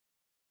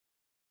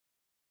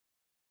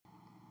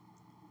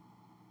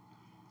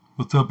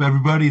What's up,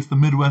 everybody? It's the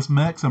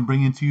MidWestMex. I'm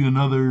bringing to you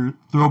another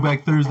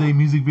Throwback Thursday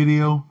music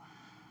video.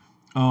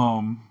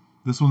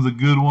 This one's a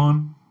good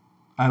one.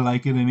 I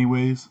like it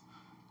anyways.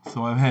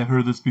 So I have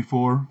heard this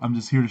before. I'm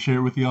just here to share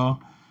it with y'all.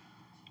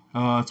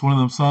 It's one of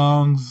them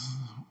songs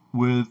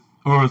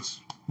it's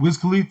Wiz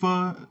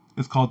Khalifa.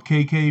 It's called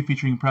KK,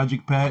 featuring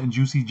Project Pat and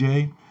Juicy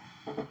J.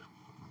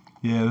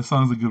 Yeah, this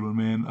song's a good one,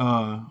 man.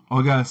 All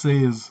I gotta say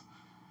is,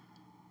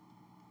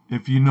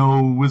 if you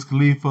know Wiz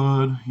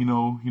Khalifa, you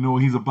know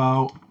what he's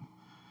about.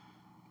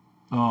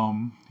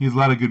 He has a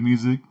lot of good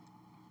music.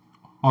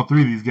 All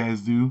three of these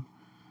guys do.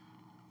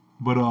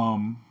 But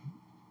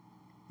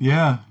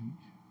yeah,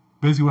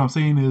 basically what I'm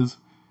saying is,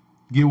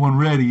 get one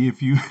ready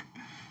if you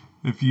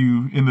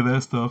into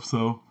that stuff.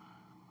 So,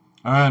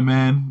 all right,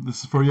 man,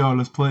 this is for y'all.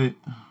 Let's play it.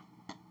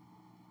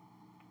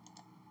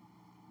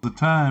 The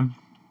time.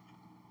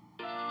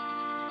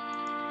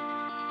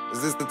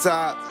 Is this the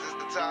top?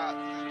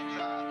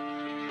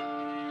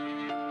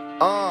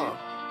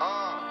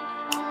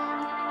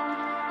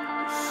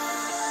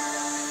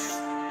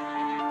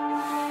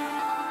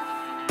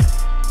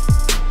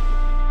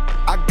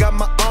 I got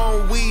my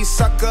own weed,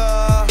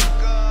 sucker,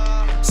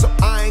 so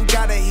I ain't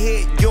gotta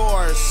hit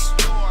yours.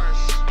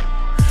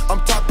 I'm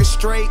talking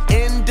straight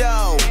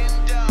endo.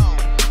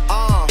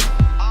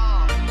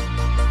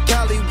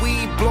 Cali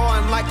weed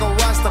blowing like a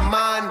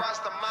Rastaman.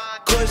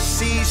 Kush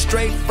seed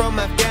straight from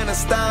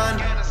Afghanistan.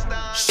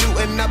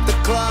 Shooting up the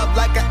club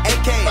like an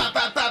AK.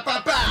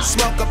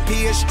 Smoke a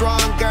P is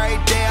strong, every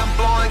day I'm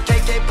blowing.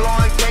 KK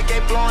blowing,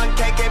 KK blowing,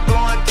 KK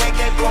blowing,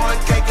 KK blowing,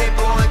 KK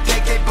blowing,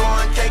 KK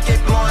blowing, KK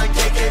blowing,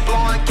 KK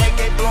blowing,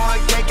 KK blowing,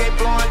 KK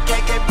blowing,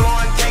 KK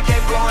blowing, KK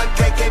blowing,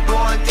 KK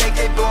blowing,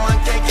 KK blowing,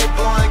 KK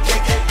blowing,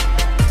 KK.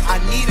 I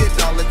need it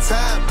all the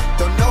time,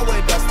 don't know what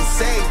else to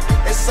say.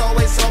 It's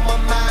always on my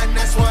mind,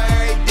 that's why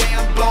every day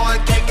I'm blowing.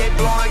 KK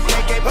blowing,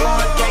 KK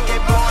blowing, KK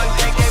blowing,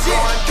 KK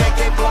blowing,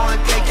 KK blowing,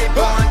 KK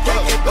blowing,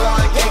 KK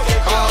blowing, KK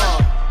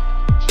blowing.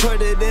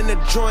 Put it in a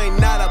joint,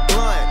 not a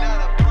blunt.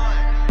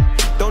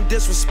 Don't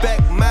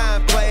disrespect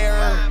mine,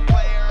 player.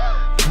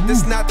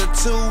 This not the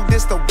two,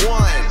 this the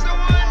one.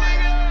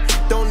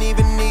 Don't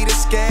even need a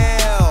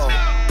scale.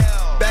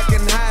 Back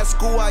in high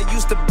school, I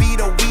used to be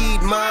the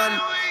weed man.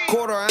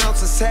 Quarter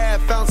ounces,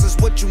 half ounces,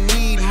 what you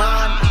need,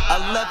 man.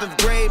 11th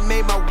grade,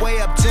 made my way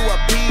up to a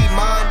B,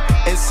 man,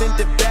 and sent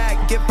it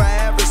back if I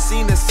ever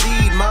seen a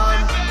seed,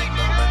 man.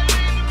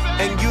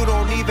 And you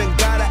don't even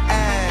gotta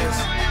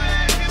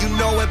ask, you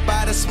know it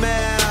by the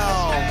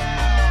smell.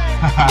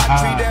 I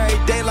treat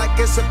every day like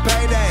it's a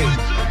payday.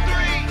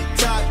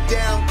 Top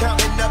down,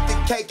 counting up the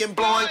cake and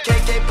blowing,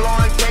 KK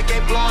blowing,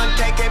 KK blowing,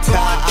 KK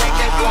blowing,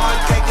 KK blowing,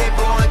 KK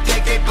blowing,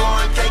 KK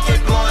blowing,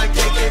 KK blowing,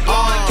 KK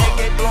blowing,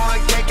 KK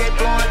blowing, KK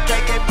blowing,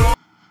 KK blowing.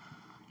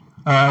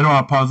 I don't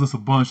want to pause this a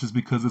bunch just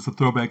because it's a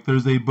Throwback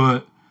Thursday,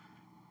 but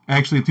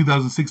actually in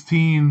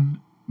 2016,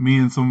 me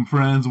and some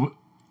friends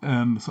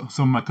and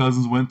some of my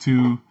cousins went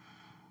to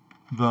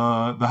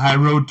the High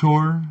Road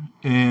tour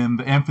in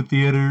the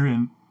amphitheater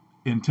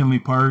in Tinley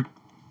Park.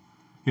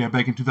 Yeah,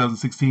 back in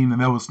 2016, and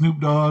that was Snoop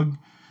Dogg,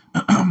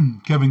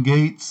 Kevin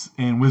Gates,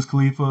 and Wiz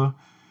Khalifa,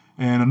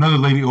 and another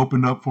lady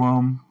opened up for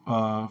him.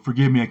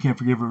 Forgive me, I can't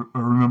forgive her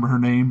or remember her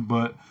name,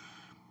 but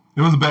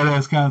it was a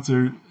badass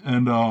concert,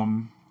 and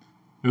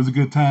it was a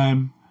good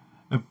time.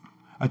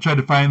 I tried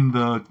to find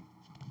the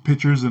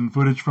pictures and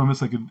footage from it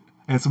so I could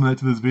add some of that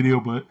to this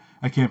video, but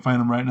I can't find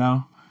them right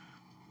now.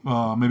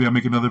 Maybe I'll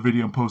make another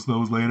video and post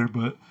those later,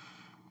 but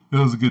it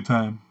was a good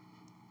time.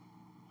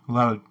 A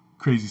lot of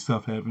crazy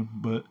stuff happened,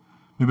 but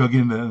maybe I'll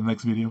get into that in the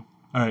next video.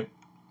 Alright.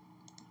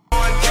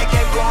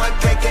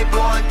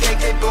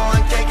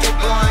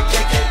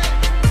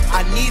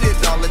 I need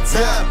it all the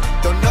time,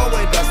 don't know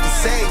what else to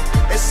say.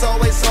 It's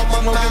always on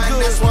my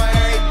mind, that's why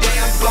every day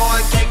I'm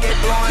blowing. KK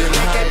blowing,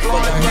 KK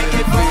blowing,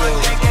 KK blowing,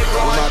 KK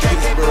blowing,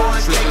 KK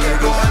blowing, KK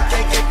blowing,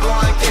 KK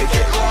blowing, KK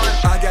blowing.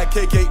 I got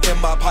KK in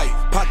my pipe,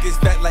 pockets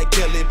fat like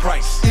Kelly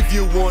Price. If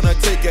you wanna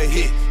take a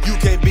hit, you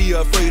can't be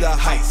afraid of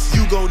heights.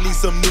 You gon' need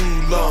some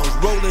new lungs,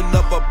 rolling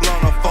up a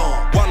blunt of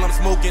fun while I'm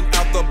smoking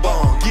out the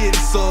bong, getting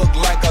sucked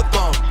like a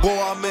thumb. Boy,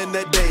 I'm in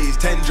the days,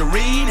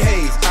 tangerine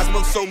haze. I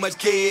smoke so much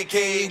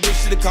KK, we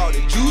should've called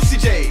it Juicy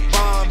J.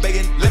 Bomb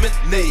bacon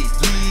lemonade,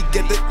 we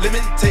get the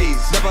lemon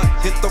taste. Never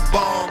hit the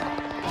bomb,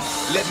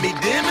 let me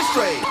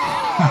demonstrate.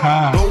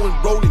 Blowing,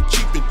 rolling,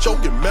 cheaping,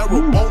 choking,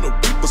 marijuana,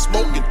 reaper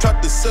smoking.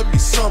 Tried to sell me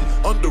some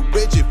under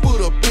Reggie, put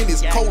up in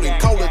his coating.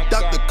 Call it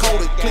doctor, call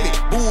it clinic.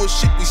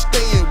 Bullshit, we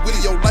staying with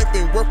it. Your life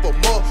ain't worth a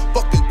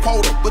motherfucking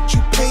quarter, but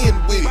you paying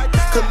with it.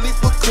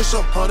 Khalifa Kush,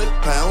 100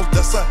 pounds,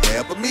 that's a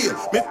half a meal.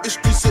 Memphis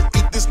streets will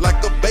eat this like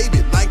a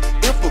baby, like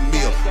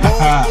infamil.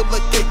 Balls full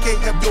of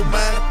KK, have your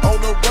mind on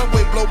the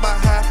runway, blow my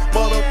high.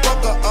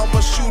 Motherfucker,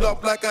 I'ma shoot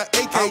up like a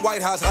AK. I'm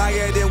White House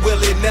higher than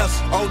Willie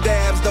Nelson. On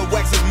dabs, the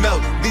wax is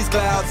melting. These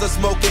clouds are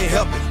smoking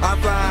helping. I'm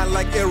flying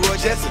like Roy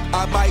Jetson.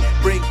 I might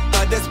bring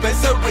a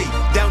dispensary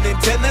down in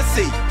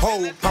Tennessee.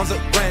 Whole pounds of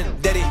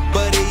granddaddy,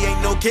 but he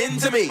ain't no kin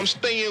to me. I'm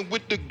staying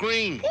with the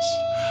greens,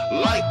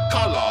 like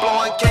color.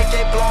 Blowing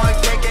KK, blowing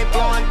KK,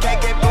 blowing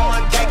KK,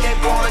 blowing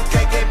KK, blowing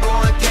KK, blowing.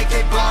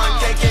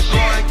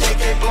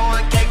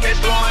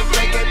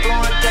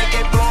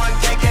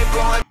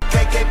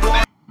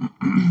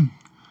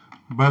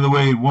 by the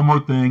way, one more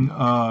thing.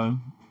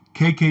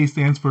 KK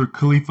stands for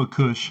Khalifa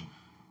Kush.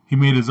 He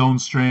made his own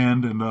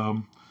strand,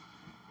 and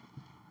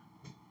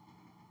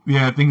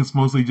yeah, I think it's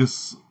mostly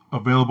just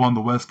available on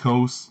the West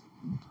Coast,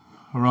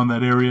 around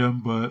that area.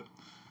 But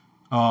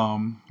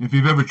if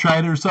you've ever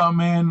tried it or something,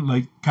 man,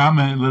 like,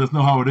 comment and let us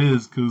know how it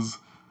is, because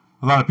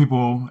a lot of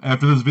people,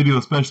 after this video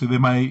especially, they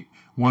might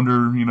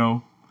wonder, you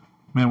know,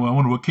 man, well, I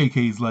wonder what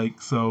KK's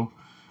like. So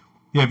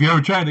yeah, if you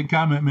ever tried it,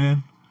 comment,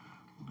 man.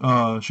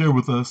 Share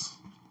with us.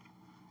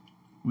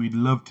 We'd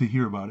love to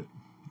hear about it.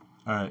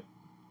 Alright.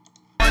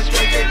 I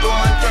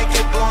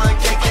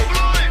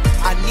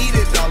need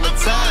it all the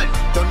time.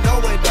 Don't know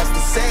what else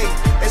to say.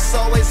 It's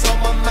always on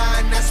my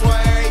mind. That's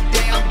why every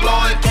day I'm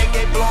blowing.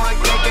 KK blowing,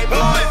 KK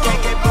blowing,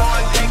 KK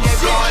blowing, KK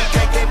blowing,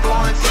 KK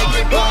blowing,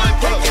 KK blowing,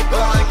 KK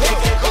blowing,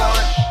 KK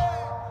blowing.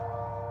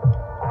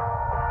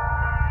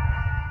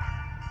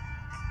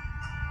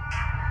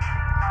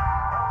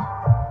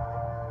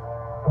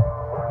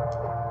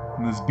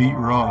 And this beat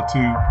raw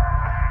too.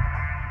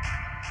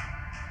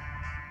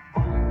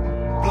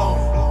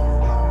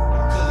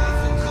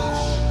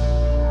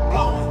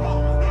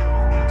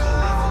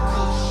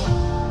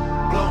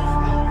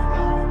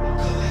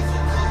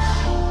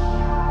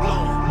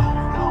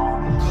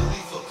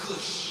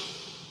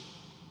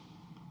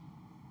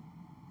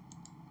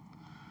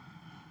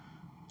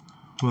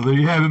 Well, there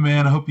you have it,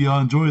 man. I hope you all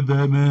enjoyed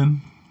that,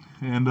 man.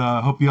 And I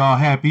hope you all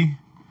happy.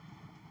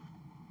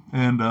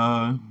 And,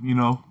 you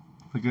know,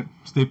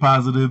 stay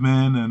positive,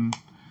 man. And,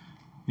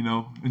 you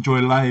know, enjoy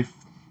life.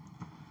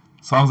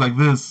 Songs like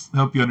this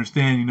help you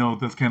understand, you know,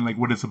 that's kind of like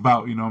what it's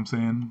about, you know what I'm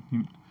saying?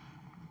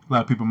 A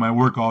lot of people might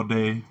work all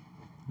day.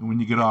 And when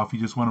you get off, you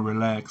just want to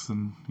relax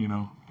and, you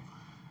know.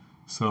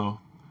 So,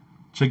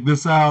 check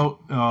this out.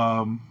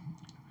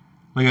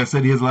 Like I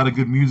said, he has a lot of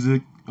good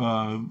music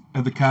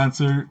at the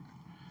concert.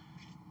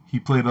 He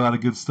played a lot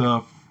of good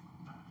stuff,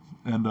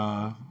 and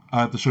I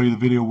have to show you the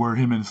video where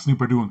him and Snoop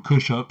are doing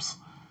push-ups.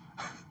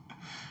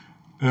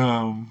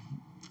 And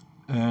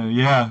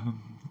yeah,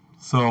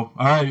 so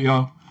alright,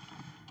 y'all,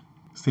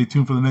 stay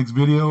tuned for the next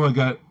video. I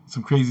got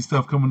some crazy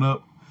stuff coming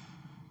up,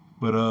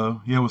 but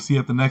yeah, we'll see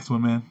you at the next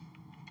one, man.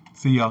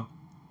 See y'all.